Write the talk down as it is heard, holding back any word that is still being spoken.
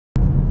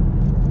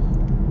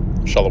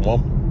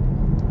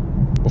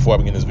Shalom. Before I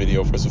begin this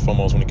video, first and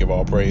foremost, I want to give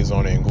all praise,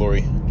 honor, and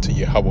glory to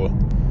Yahweh,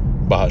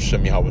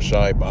 Bahashem Yahweh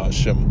Shai,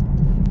 Bahashem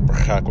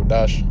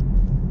Kodash.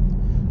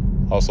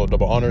 Also,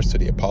 double honors to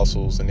the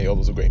apostles and the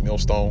elders of Great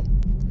Millstone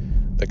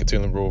that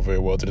continually rule very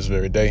well to this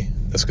very day.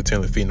 That's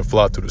continually feeding the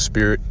flock through the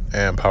spirit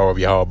and power of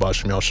Yahweh,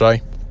 Bahashem Yahweh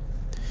Shai.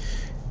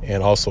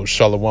 And also,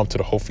 Shalom to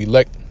the Hof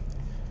elect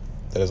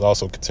that is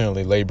also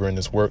continually laboring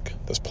this work,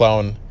 that's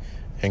plowing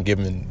and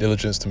giving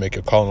diligence to make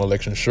your call and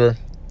election sure,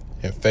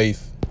 in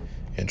faith,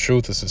 in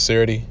truth, and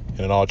sincerity, and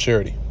in all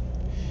charity.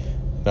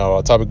 Now,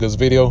 our topic of this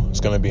video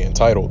is going to be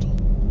entitled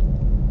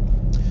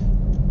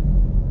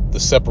The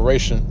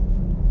Separation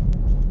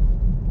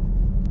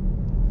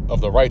of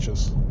the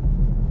Righteous.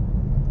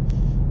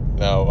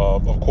 Now,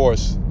 of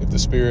course, if the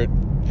Spirit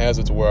has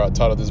it to where I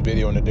titled this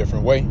video in a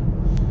different way,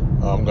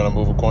 I'm going to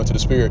move according to the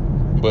Spirit.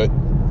 But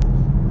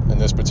in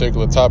this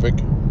particular topic,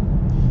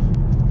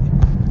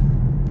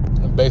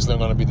 basically I'm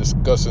going to be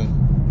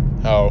discussing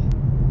how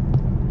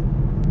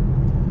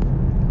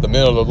the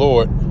men of the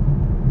Lord,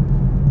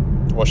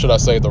 or should I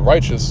say the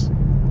righteous,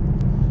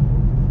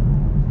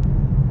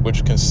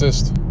 which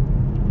consist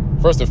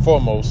first and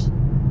foremost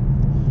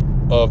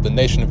of the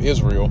nation of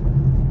Israel,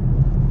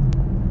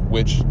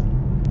 which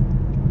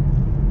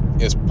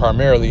is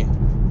primarily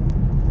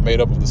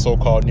made up of the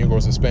so-called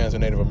Negroes, Hispanics,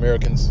 and Native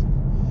Americans.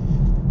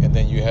 And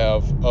then you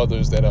have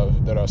others that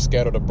are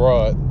scattered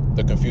abroad,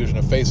 the confusion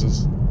of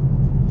faces,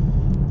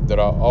 that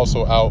are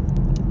also out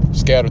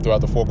scattered throughout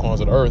the four corners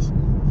of the earth.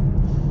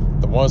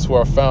 The ones who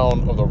are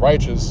found of the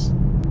righteous,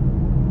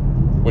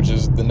 which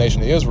is the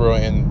nation of Israel,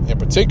 and in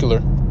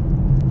particular,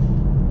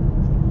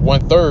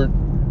 one-third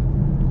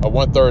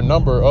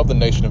number of the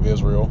nation of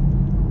Israel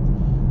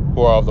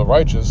who are of the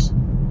righteous,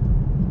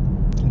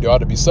 they ought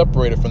to be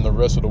separated from the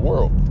rest of the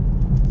world.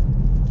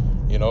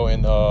 You know,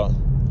 and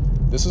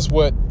this is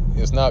what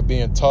is not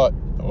being taught,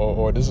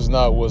 or this is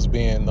not what's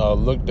being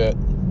looked at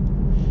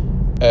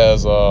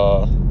as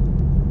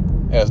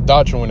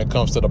doctrine when it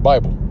comes to the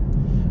Bible.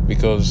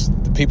 Because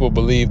the people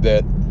believe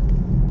that,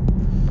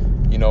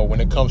 you know, when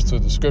it comes to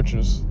the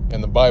scriptures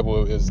and the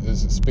Bible, it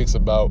speaks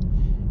about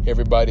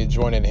everybody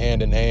joining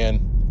hand in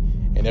hand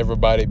and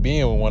everybody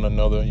being with one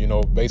another, you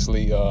know,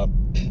 basically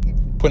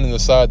putting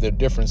aside their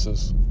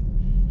differences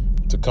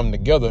to come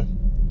together.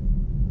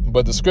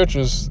 But the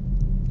scriptures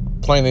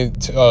plainly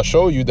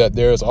show you that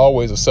there is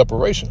always a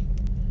separation.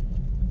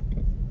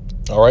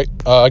 All right.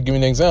 I'll give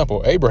you an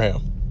example.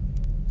 Abraham.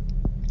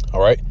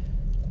 All right.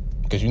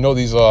 Because you know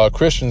these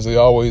Christians, they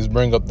always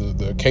bring up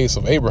the case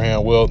of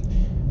Abraham. Well,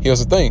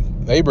 here's the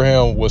thing.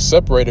 Abraham was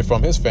separated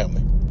from his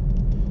family.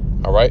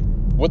 All right.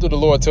 What did the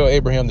Lord tell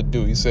Abraham to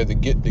do? He said to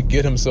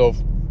get himself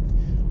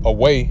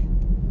away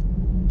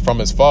from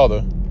his father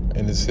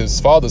and his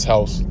father's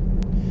house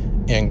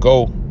and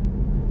go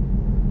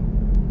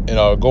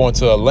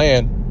into a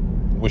land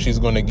which he's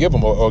going to give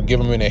him, or give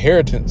him an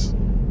inheritance,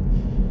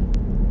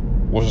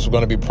 which is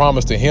going to be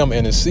promised to him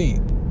and his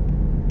seed.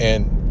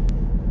 And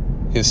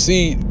his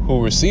seed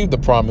who received the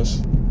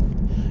promise,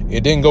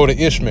 it didn't go to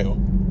Ishmael,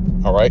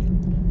 all right?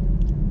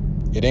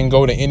 It didn't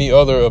go to any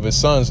other of his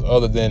sons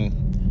other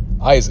than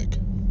Isaac,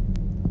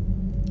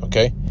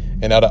 okay?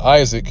 And out of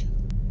Isaac,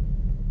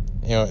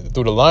 you know,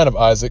 through the line of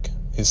Isaac,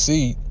 his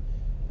seed,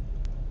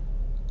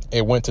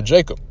 it went to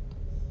Jacob,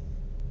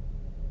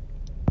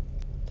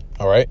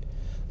 all right?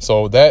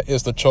 So that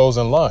is the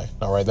chosen line,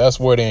 all right? That's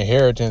where the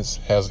inheritance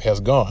has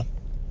gone,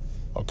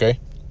 okay?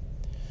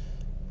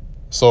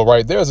 So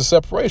right there is a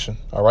separation,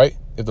 all right?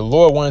 If the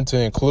Lord wanted to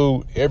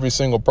include every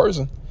single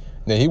person,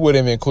 then he would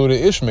have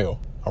included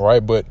Ishmael, all right?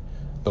 But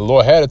the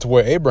Lord had it to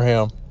where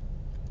Abraham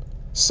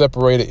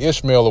separated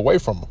Ishmael away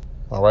from him,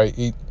 all right?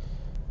 He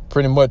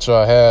pretty much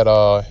had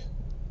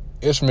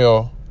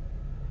Ishmael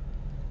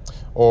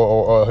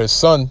or his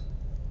son,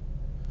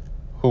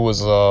 who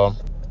was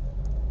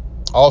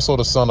also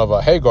the son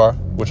of Hagar,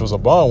 which was a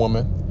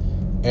bondwoman,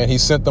 and he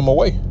sent them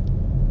away,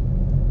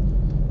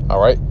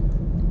 all right?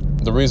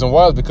 The reason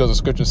why is because the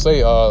scriptures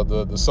say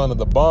the son of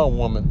the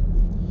bondwoman,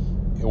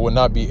 it will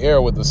not be heir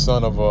with the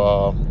son of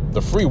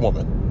the free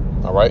woman.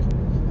 All right.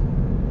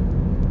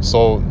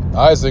 So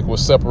Isaac was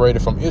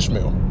separated from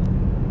Ishmael.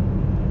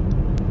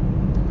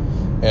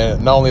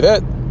 And not only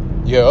that,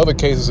 you have other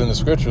cases in the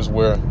scriptures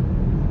where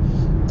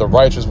the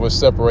righteous were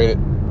separated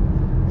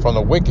from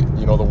the wicked,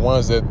 you know, the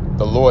ones that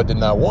the Lord did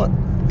not want.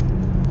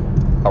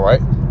 All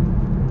right.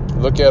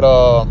 Look at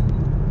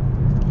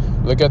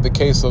the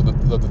case of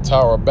the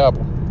Tower of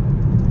Babel.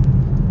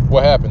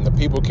 What happened? The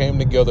people came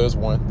together as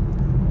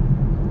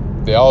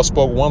one. They all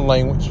spoke one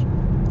language.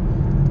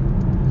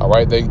 All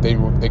right,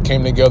 they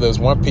came together as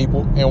one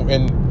people,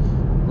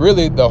 and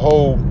really the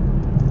whole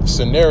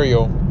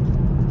scenario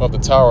of the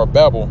Tower of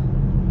Babel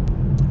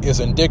is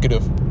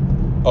indicative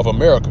of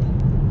America,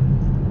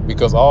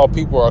 because all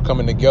people are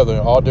coming together,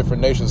 all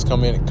different nations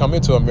come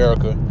into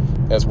America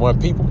as one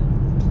people.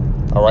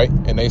 All right,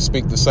 and they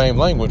speak the same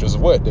language as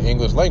what? The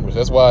English language.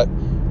 That's why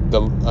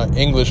the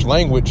English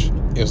language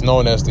is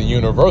known as the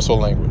universal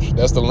language.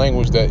 That's the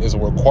language that is a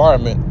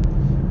requirement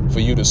for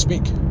you to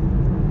speak.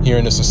 here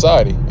in the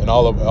society and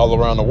all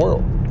around the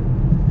world.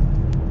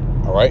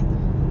 All right.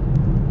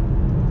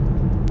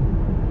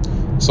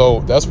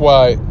 So that's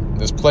why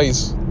this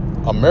place,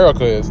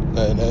 America, is,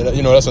 and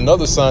that's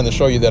another sign to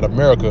show you that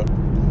America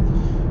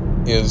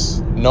is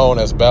known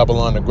as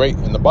Babylon the Great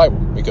in the Bible,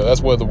 because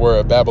that's where the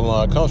word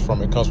Babylon comes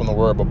from. It comes from the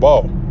word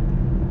Babal,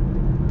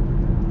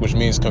 which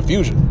means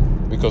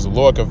confusion, because the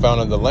Lord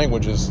confounded the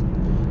languages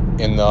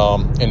in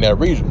that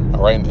region.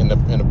 All right, in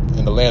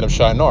the land of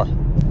Shinar.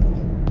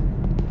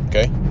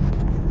 Okay.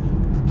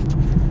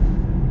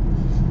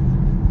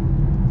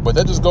 But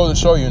that just goes to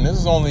show you, and this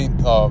is only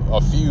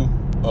a few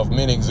of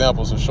many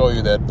examples to show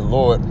you that the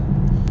Lord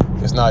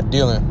is not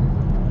dealing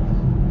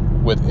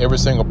with every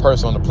single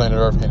person on the planet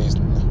Earth, and he's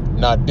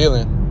not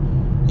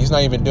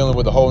even dealing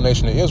with the whole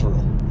nation of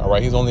Israel. All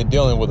right, he's only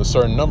dealing with a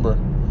certain number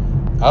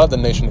out of the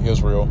nation of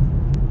Israel,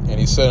 and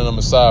he's setting them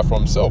aside for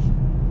himself.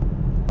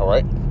 All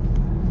right.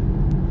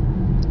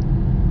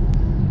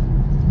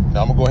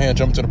 Now I'm gonna go ahead and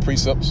jump into the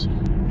precepts.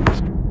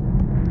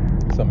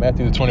 So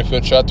Matthew the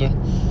 25th chapter.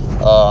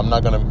 I'm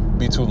not gonna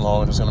be too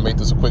long. I'm just gonna make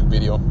this a quick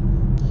video.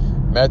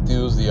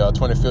 Matthew's the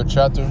 25th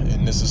chapter,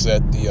 and this is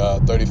at the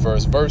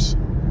 31st verse.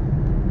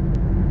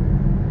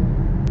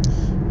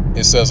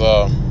 It says,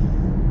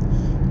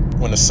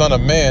 when the Son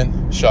of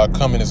Man shall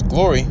come in his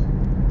glory,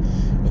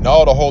 and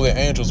all the holy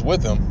angels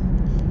with him,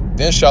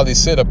 then shall he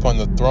sit upon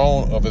the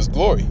throne of his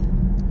glory,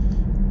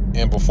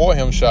 and before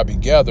him shall be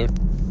gathered.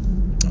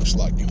 It's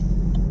like you.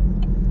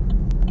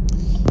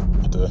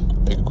 To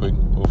make a quick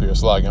move here.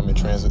 It's like I'm in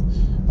transit.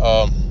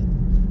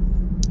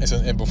 It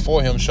says, and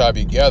before him shall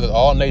be gathered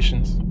all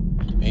nations,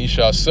 and he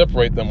shall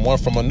separate them one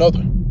from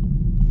another,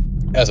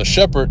 as a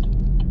shepherd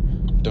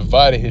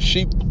divided his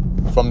sheep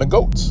from the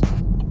goats.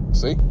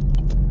 See?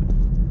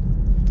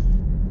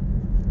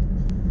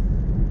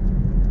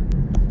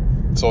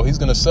 So he's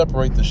going to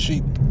separate the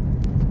sheep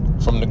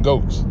from the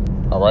goats.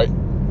 All right?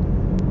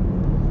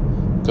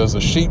 Because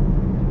the sheep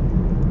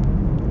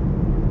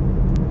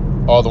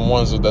are the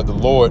ones that the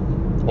Lord,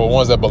 or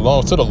ones that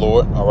belong to the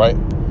Lord. All right?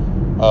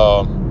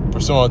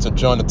 Pursuant to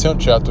John the 10th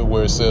chapter,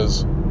 where it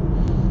says,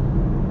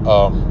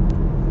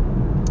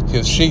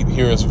 his sheep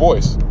hear his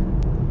voice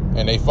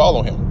and they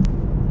follow him.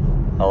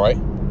 All right.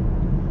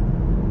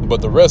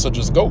 But the rest are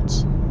just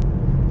goats.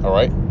 All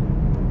right.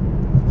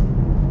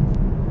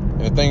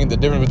 And the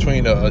difference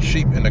between a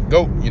sheep and a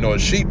goat, a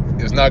sheep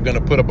is not going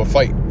to put up a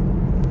fight.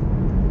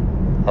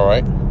 All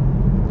right.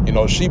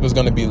 A sheep is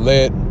going to be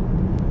led,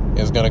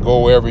 is going to go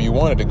wherever you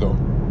want it to go.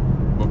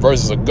 But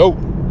versus a goat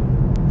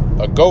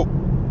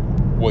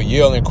will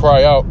yell and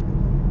cry out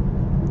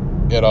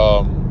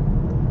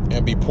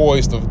and be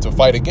poised to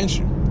fight against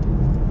you.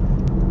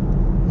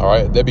 All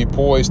right, they'll be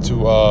poised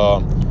to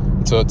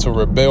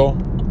rebel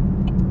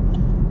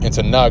and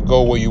to not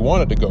go where you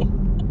wanted to go.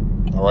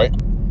 All right,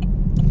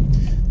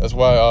 that's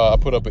why I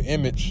put up an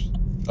image,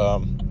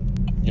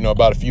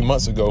 about a few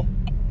months ago,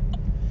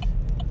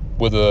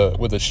 with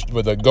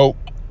a goat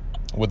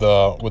with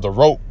a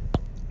rope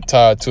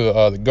tied to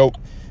the goat,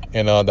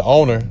 and the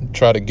owner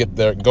tried to get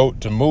their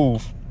goat to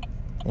move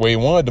where he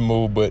wanted to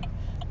move, but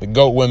the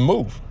goat wouldn't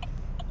move.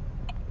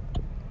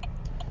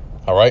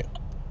 All right.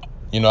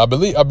 I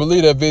believe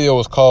that video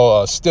was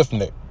called Stiff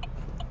Neck.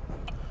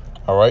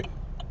 All right.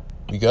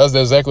 Because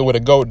that's exactly what a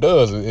goat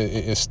does.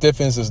 It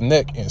stiffens its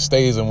neck and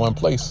stays in one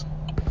place.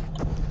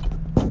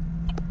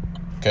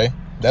 Okay.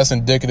 That's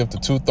indicative to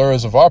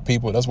 2/3 of our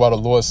people. That's why the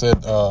Lord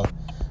said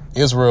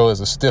Israel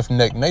is a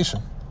stiff-necked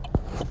nation.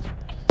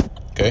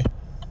 Okay.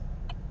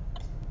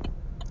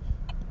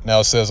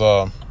 Now it says,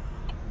 and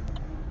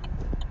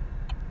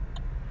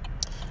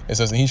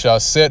he shall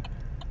set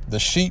the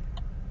sheep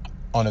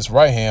on his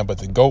right hand, but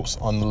the goats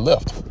on the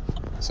left.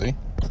 See?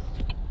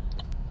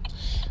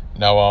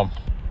 Now, I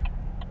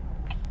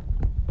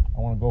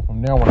want to go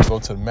from there. I want to go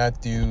to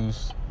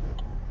Matthew's,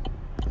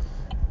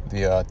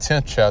 the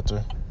 10th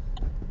chapter.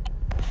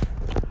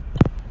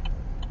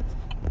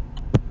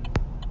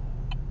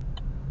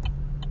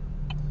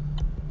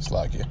 It's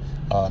like it.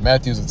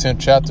 Matthew's the 10th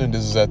chapter.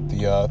 This is at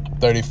the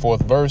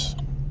 34th verse.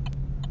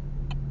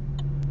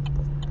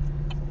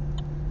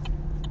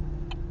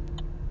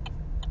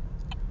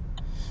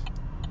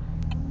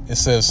 It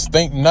says,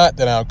 think not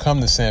that I have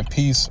come to send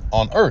peace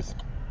on earth.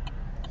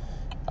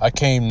 I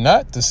came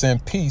not to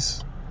send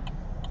peace,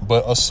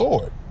 but a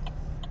sword.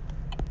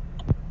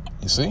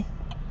 You see?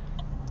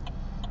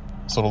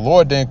 So the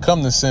Lord didn't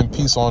come to send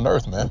peace on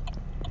earth, man.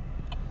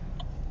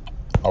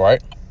 All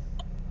right.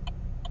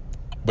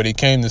 But he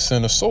came to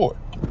send a sword.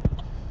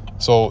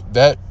 So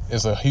that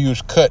is a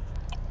huge cut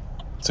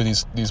to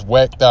these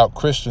whacked out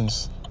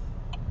Christians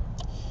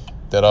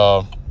that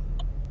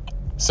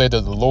say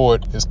that the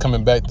Lord is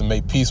coming back to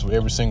make peace with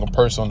every single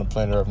person on the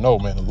planet Earth. No,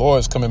 man, the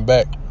Lord is coming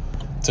back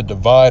to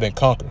divide and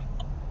conquer.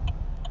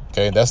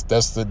 Okay, that's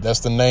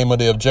the name of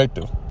the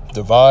objective.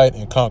 Divide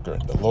and conquer.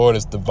 The Lord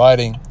is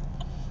dividing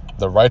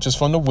the righteous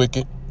from the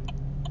wicked,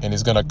 and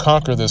he's going to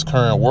conquer this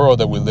current world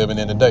that we're living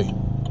in today.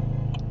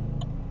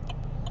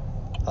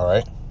 All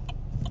right.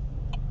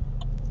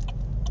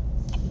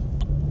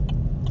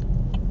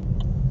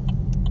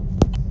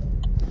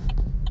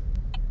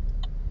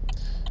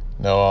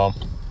 Now,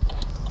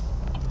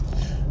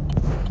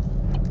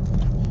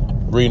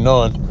 reading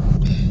on,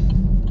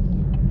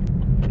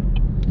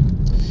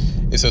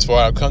 it says, "For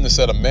I have come to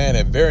set a man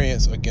at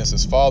variance against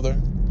his father,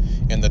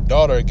 and the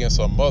daughter against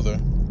her mother,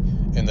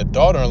 and the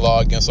daughter-in-law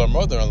against her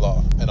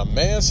mother-in-law. And a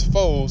man's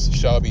foes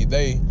shall be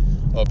they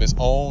of his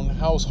own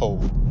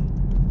household."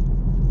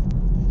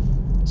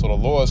 So the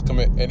Lord is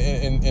coming,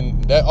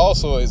 and that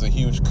also is a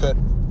huge cut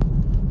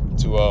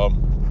to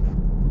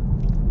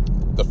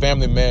the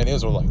family man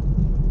Israelite,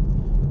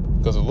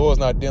 because the Lord's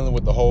not dealing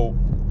with the whole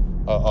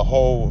a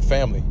whole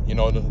family. You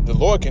know, the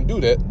Lord can do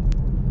that.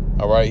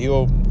 All right,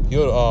 he'll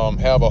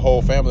have a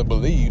whole family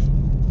believe,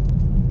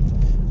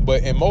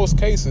 but in most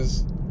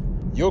cases,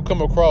 you'll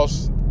come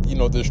across, you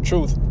know, this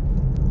truth,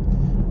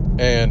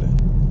 and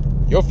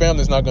your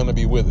family's not going to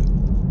be with it.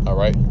 All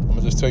right, I'm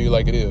gonna just tell you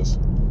like it is.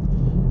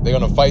 They're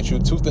going to fight you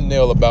tooth and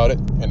nail about it,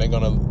 and they're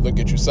going to look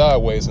at you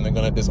sideways, and they're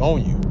going to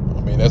disown you.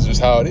 I mean, that's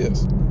just how it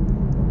is.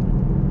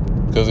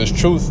 Because this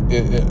truth,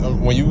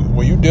 when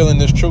you deal in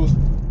this truth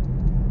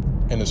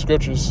in the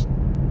scriptures,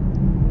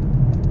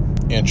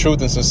 and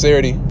truth and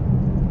sincerity,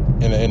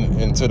 and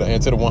into the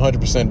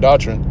 100%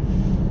 doctrine,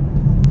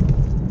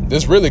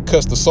 this really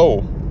cuts the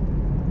soul.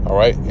 All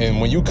right, and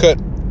when you cut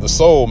the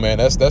soul, man,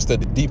 that's the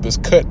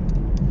deepest cut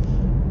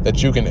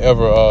that you can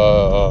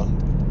ever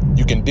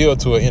you can deal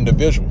to an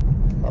individual.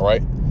 All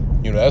right,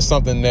 you know, that's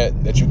something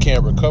that you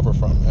can't recover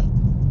from, man.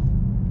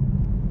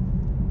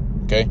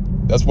 Okay,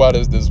 that's why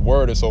this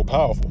word is so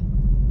powerful,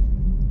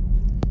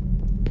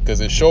 because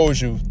it shows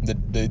you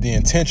the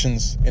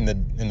intentions and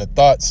the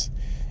thoughts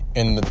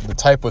and the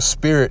type of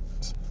spirit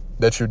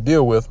that you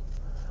deal with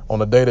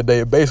on a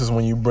day-to-day basis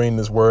when you bring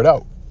this word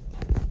out.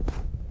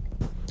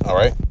 All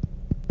right.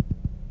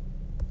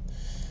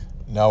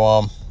 Now,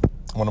 I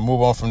want to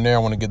move on from there. I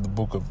want to get the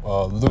book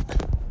of Luke,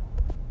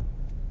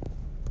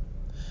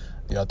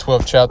 the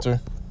 12th chapter.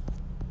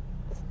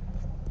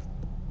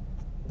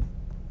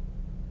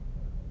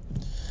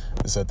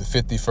 It's at the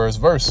 51st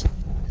verse.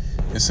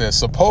 It says,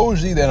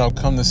 "Suppose ye that I'm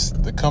come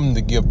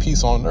to give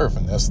peace on earth,"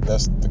 and that's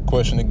the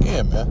question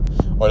again, man.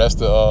 Or that's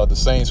the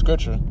same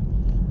scripture,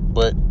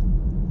 but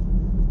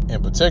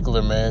in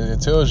particular, man,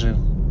 it tells you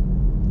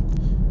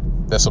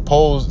that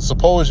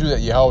suppose you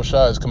that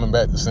Yahushua is coming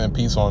back to send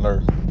peace on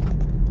earth.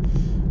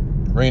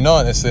 Reading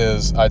on, it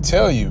says, "I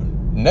tell you,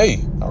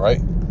 nay," all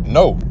right,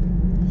 no,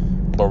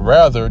 but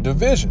rather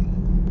division.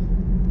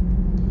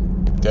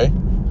 Okay,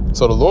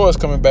 so the Lord is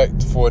coming back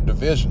for a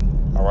division.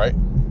 All right,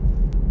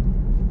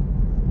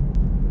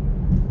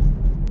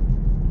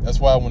 that's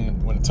why when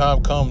the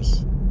time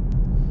comes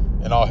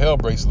and all hell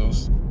breaks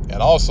loose,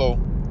 and also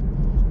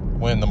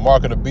when the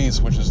mark of the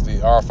beast, which is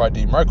the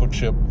RFID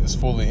microchip, is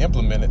fully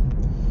implemented,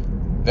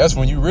 that's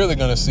when you're really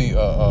going to see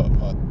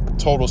a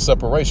total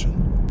separation.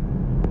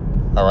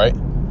 All right,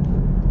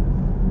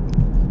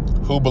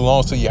 who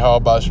belongs to Yahweh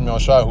B'Shem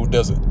Yahushua, who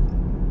doesn't?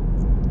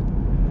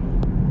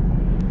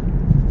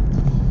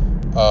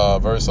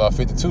 Verse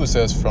 52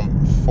 says,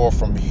 "For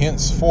from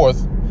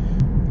henceforth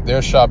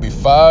there shall be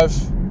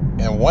 5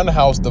 in one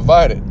house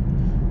divided,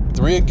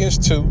 3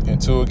 against 2, and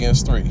 2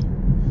 against 3.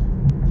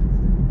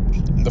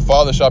 The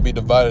father shall be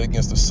divided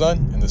against the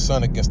son, and the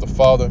son against the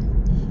father,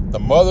 the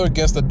mother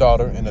against the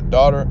daughter, and the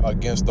daughter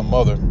against the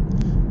mother,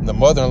 and the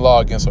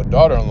mother-in-law against her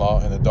daughter-in-law,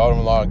 and the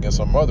daughter-in-law against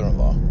her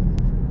mother-in-law."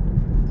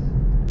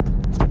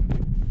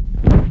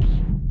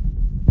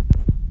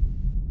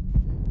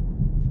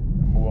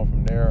 Move on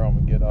from there. I'm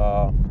gonna get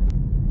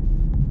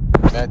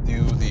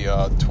Matthew,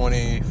 the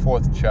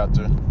 24th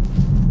chapter,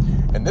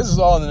 and this is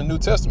all in the New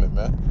Testament,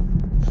 man.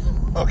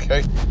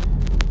 Okay,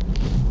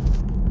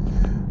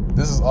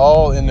 these are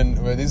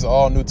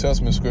all New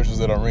Testament scriptures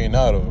that I'm reading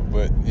out of.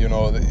 But you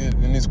know,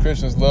 and these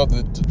Christians love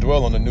to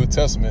dwell on the New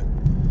Testament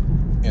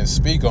and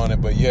speak on it,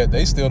 but yet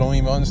they still don't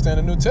even understand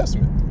the New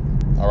Testament.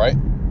 All right,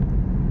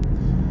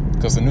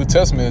 because the New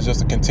Testament is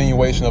just a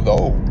continuation of the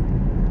Old.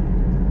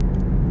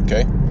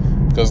 Okay,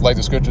 because like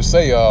the scriptures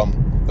say,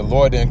 the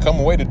Lord didn't come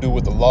away to do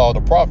with the law of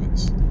the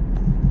prophets.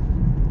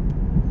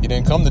 He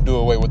didn't come to do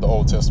away with the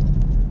Old Testament.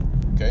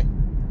 Okay,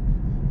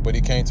 but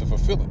he came to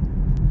fulfill it.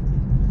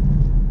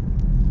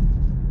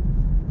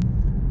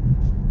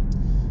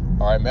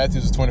 All right,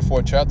 Matthew's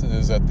 24th chapter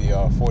is at the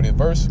 40th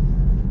verse.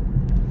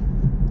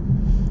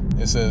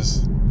 It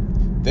says,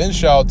 "Then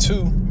shall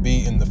 2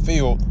 be in the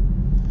field,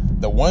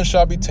 the one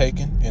shall be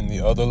taken and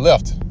the other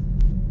left.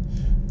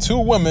 2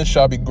 women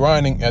shall be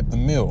grinding at the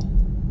mill."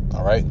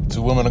 All right,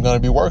 2 women are going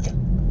to be working.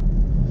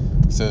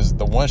 It says,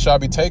 "The one shall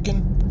be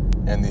taken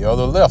and the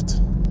other left."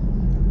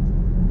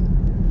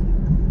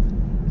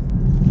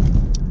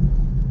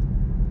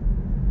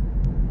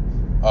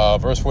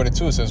 Verse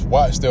 42, it says,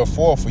 "Watch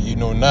therefore, for you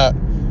know not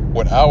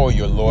what hour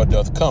your Lord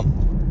doth come."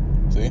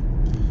 See?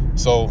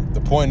 So the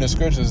point in the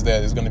scripture is that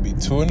there's going to be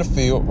 2 in the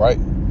field, right?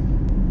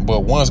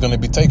 But 1 is going to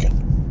be taken.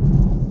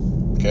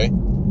 Okay?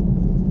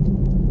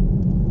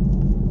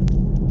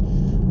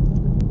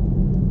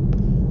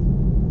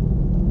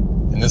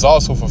 And this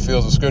also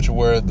fulfills the scripture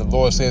where the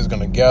Lord says he's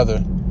going to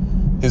gather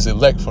his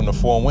elect from the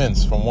 4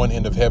 winds, from one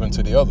end of heaven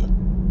to the other.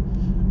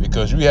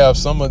 Because you have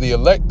some of the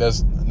elect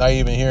that's not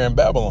even here in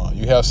Babylon.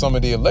 You have some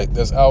of the elect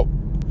that's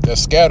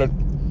scattered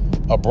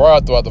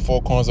abroad throughout the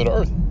four corners of the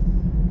earth.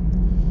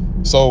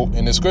 So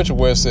in the scripture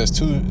where it says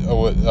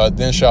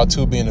then shall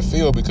two be in the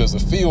field, because the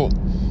field,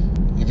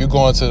 if you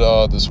go into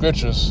the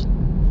scriptures,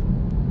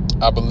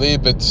 I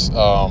believe it's in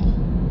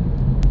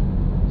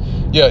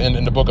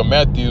the book of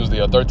Matthew, the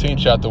 13th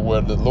chapter,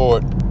 where the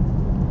Lord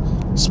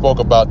spoke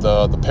about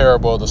the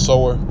parable of the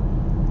sower.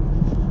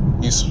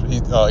 He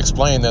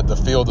explained that the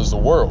field is the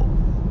world.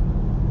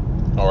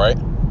 All right.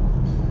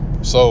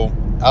 So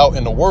out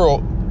in the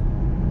world,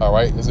 all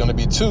right, there's going to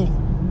be two,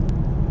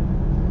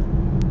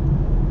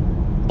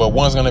 but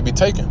one's going to be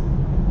taken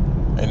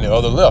and the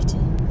other left.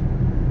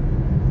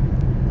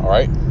 All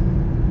right.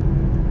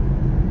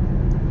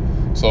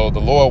 So the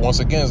Lord, once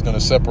again, is going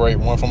to separate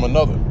one from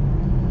another.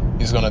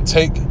 He's going to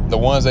take the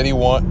ones that he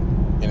wants,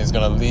 and he's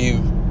going to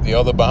leave the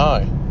other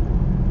behind.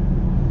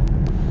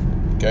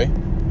 Okay.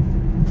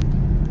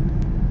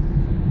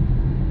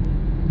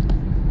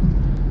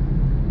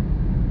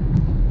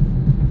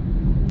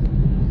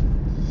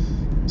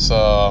 So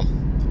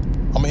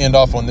I'm going to end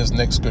off on this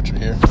next scripture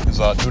here. It's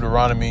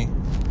Deuteronomy.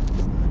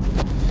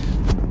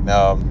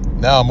 Now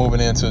I'm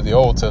moving into the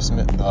Old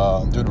Testament,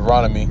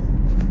 Deuteronomy,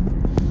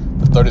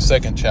 the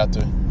 32nd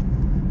chapter.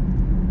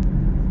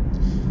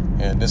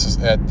 And this is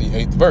at the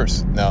 8th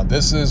verse. Now,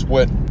 this is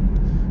what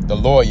the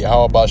Lord,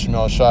 Yahweh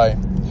Ba'Shem Shai,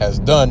 has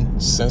done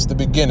since the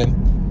beginning,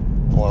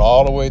 going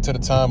all the way to the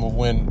time of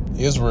when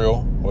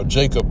Israel, or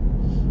Jacob,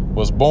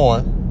 was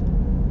born.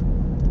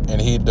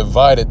 And he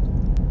divided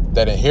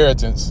that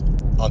inheritance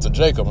unto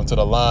Jacob, unto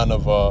the line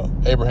of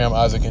Abraham,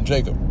 Isaac, and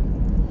Jacob.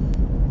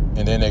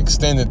 And then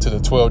extended to the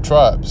 12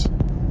 tribes.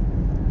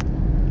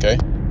 Okay?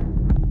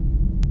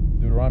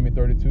 Deuteronomy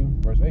 32,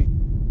 verse 8.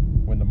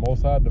 When the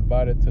Most High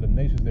divided to the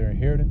nations their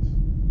inheritance,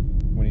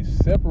 when he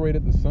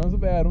separated the sons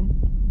of Adam,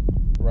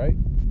 right?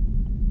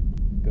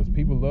 Because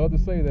people love to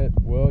say that,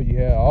 well,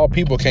 yeah, all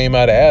people came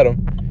out of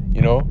Adam,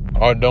 you know,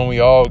 don't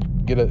we all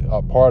get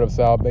a part of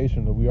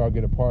salvation, or we all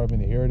get a part of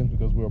an inheritance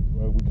because we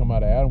come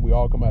out of Adam, we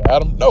all come out of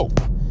Adam? No.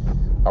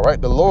 All right,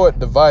 the Lord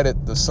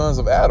divided the sons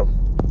of Adam.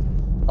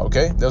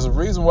 Okay, there's a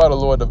reason why the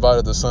Lord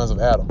divided the sons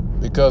of Adam,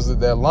 because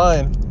that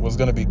line was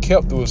going to be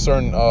kept through a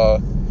certain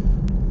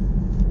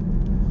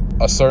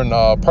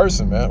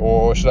person, man,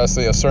 or should I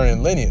say a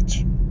certain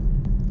lineage.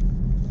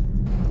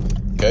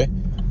 Okay,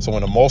 so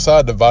when the Most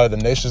High divided the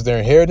nations their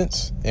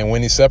inheritance, and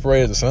when he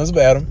separated the sons of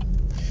Adam,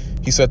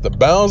 he set the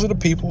bounds of the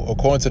people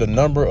according to the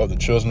number of the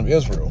children of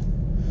Israel.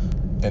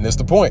 And it's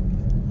the point.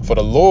 For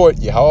the Lord,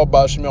 Yahweh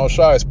Ba'Shem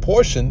Shai's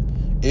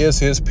portion is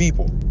his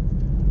people.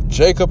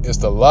 Jacob is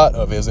the lot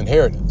of his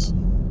inheritance.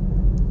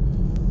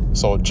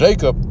 So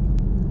Jacob,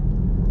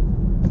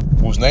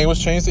 whose name was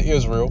changed to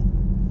Israel,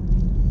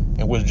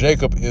 and which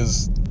Jacob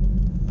is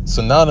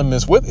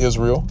synonymous with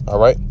Israel, all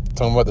right,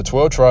 talking about the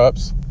 12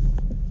 tribes,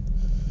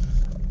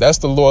 that's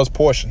the Lord's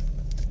portion,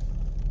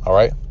 all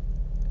right?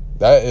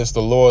 That is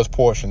the Lord's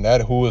portion.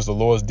 That who is the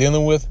Lord's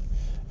dealing with,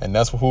 and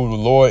that's who the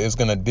Lord is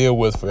going to deal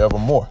with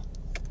forevermore.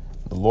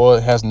 The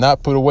Lord has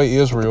not put away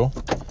Israel,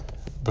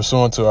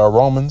 pursuant to our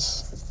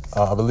Romans,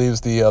 I believe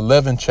it's the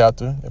 11th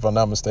chapter, if I'm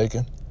not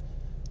mistaken.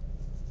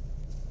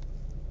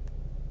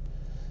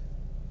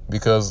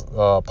 Because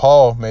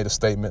Paul made a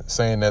statement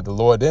saying that the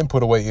Lord didn't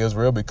put away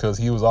Israel because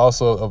he was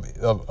also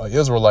of an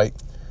Israelite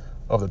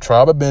of the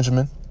tribe of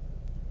Benjamin.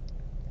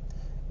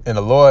 And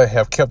the Lord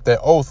have kept that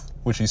oath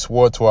which he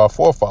swore to our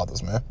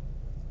forefathers, man.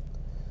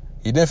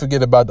 He didn't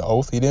forget about the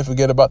oath. He didn't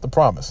forget about the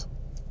promise.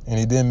 And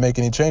he didn't make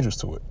any changes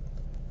to it.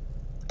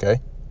 Okay?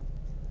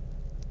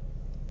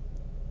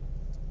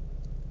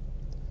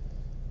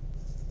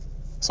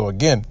 So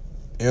again,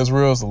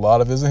 Israel is a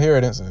lot of his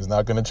inheritance, and it's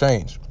not going to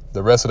change.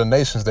 The rest of the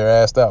nations, they're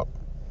asked out.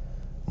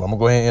 But I'm going to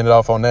go ahead and end it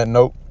off on that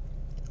note.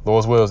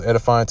 Lord's will is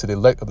edifying to the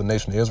elect of the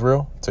nation of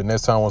Israel. Till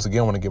next time, once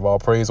again, I want to give all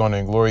praise, honor,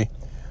 and glory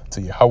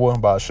to Yahweh,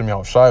 Ba'Shem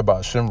Yahushai,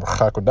 Ba'Shem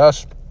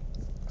Rachakodash.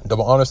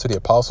 Double honors to the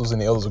apostles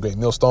and the elders of Great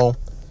Millstone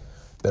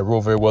that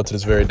rule very well to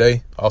this very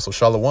day. Also,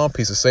 shalom,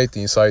 peace of safety,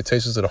 and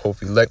salutations to the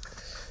hopeful elect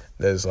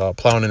that is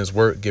plowing in his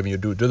work, giving your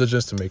due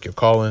diligence to make your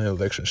calling and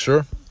election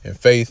sure, in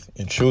faith,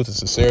 in truth, and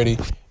sincerity,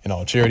 in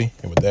all charity.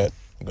 And with that,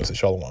 I'm going to say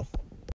shalom.